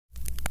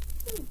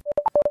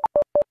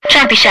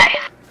jompyshy.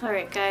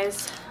 Alright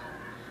guys,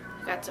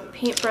 got some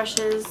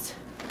paintbrushes,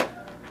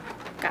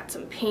 got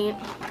some paint.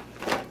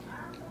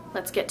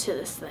 Let's get to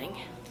this thing.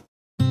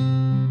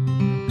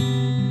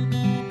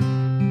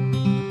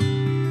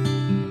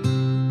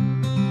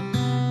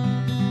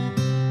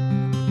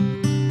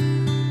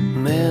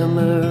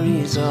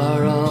 Memories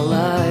are all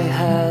I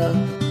have.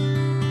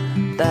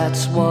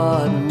 That's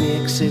what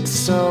makes it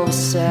so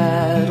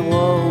sad.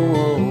 Whoa,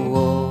 whoa,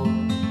 whoa.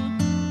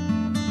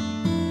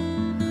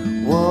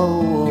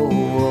 Whoa, whoa,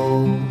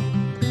 whoa.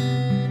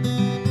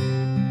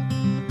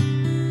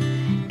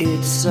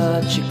 It's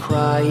such a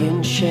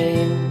crying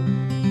shame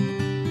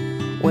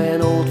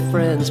when old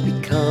friends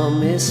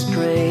become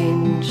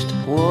estranged.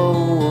 Whoa,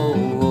 whoa,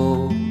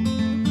 whoa.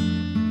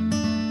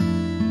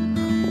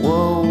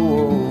 Whoa,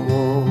 whoa,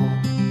 whoa.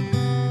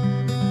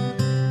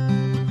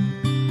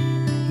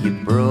 You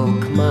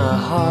broke my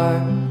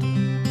heart,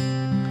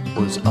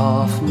 was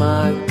off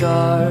my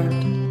guard.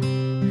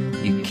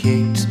 You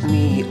kicked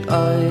me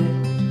out,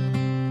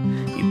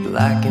 you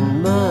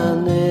blackened my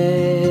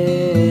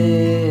name.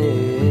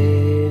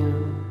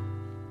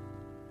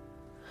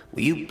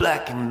 Well, you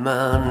blackened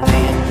my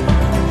name.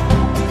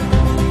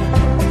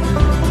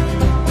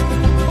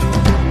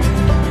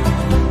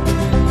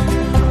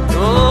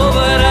 Oh,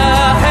 but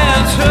I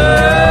have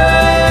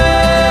turned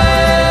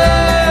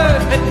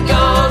and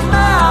gone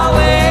my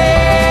way.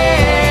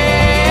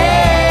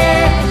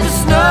 The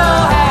snow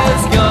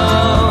has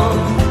gone,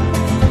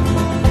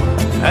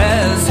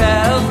 as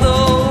have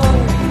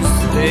those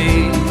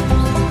days.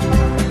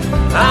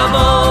 I'm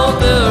on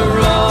the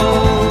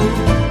road,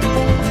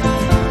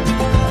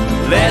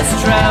 less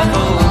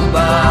traveled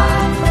by.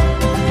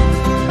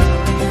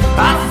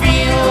 I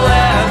feel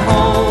at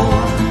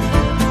home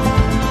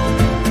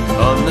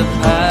on the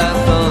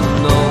path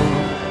unknown,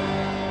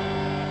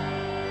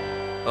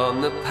 on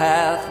the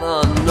path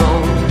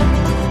unknown.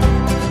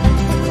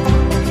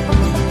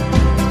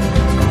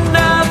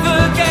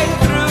 Navigate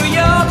through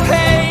your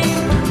pain,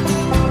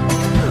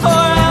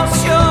 or else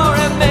you'll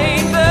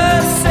remain the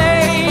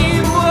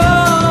same. Whoa,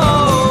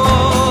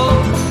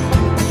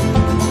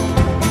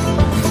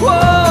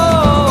 whoa.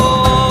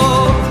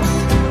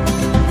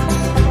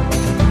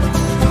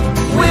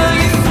 Will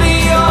you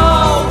flee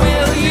or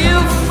will you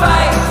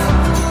fight?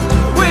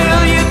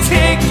 Will you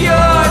take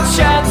your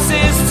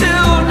chances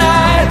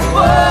tonight?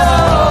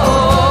 Whoa,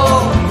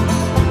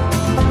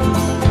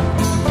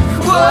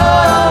 whoa.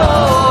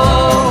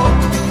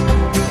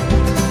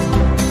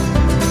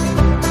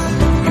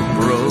 You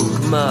broke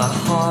my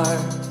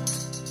heart,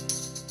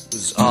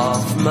 was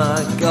off my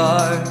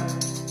guard.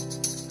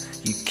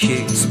 You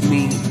kicked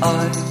me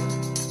out,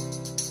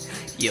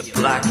 you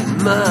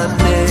blackened my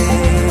name.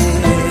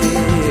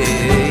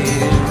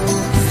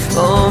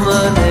 Oh,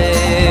 my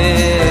name.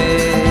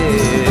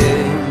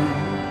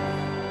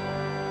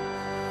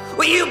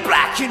 Well, you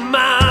blackened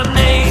my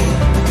name.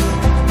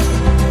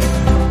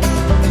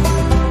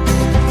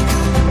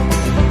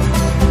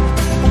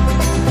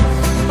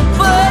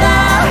 But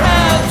I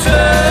have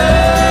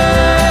turned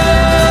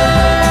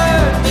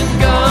and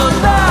gone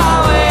my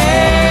way.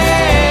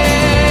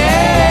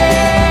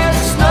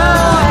 The snow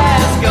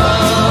has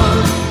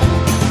gone,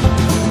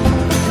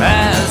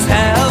 as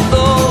have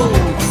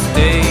those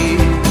days.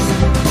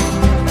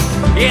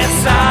 Yes,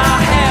 I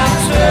have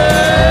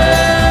turned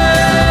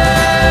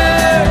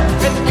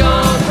and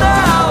gone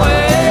my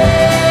way.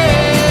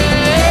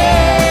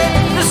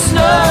 The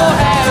snow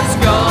has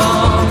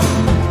gone,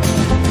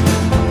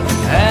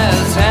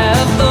 as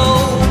have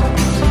those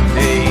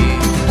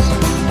days.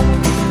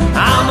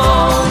 I'm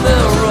on the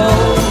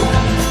road,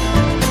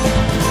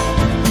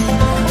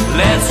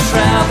 let's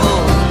travel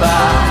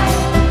by.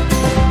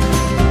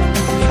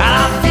 I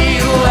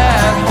feel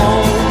at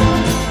home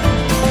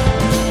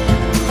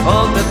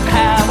on the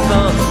path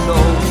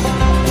unknown.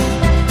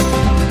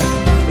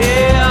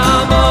 Yeah,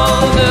 I'm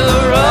on the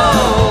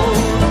road,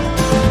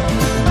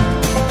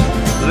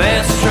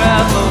 let's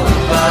travel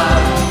by.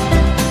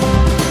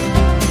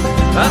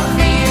 I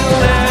feel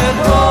at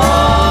home.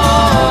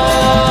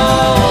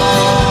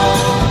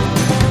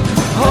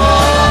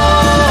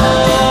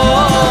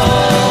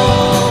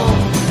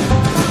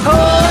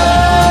 Oh,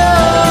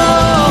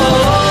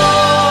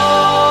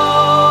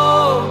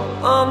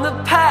 on the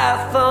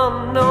path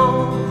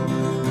unknown.